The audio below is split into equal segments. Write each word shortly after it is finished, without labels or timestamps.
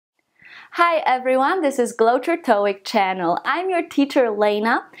Hi everyone, this is Gloater TOEIC channel. I'm your teacher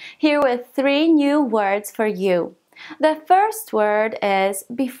Lena, here with 3 new words for you. The first word is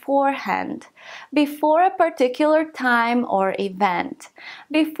beforehand, before a particular time or event.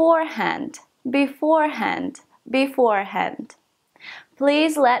 Beforehand, beforehand, beforehand.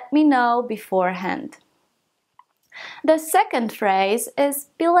 Please let me know beforehand. The second phrase is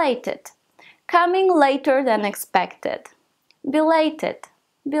belated, coming later than expected. Belated,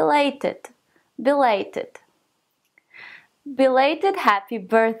 belated, belated. Belated happy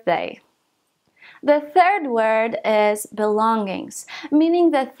birthday. The third word is belongings,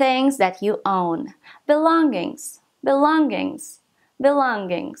 meaning the things that you own. Belongings, belongings,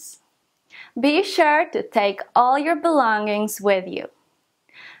 belongings. Be sure to take all your belongings with you.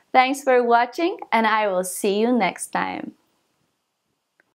 Thanks for watching, and I will see you next time.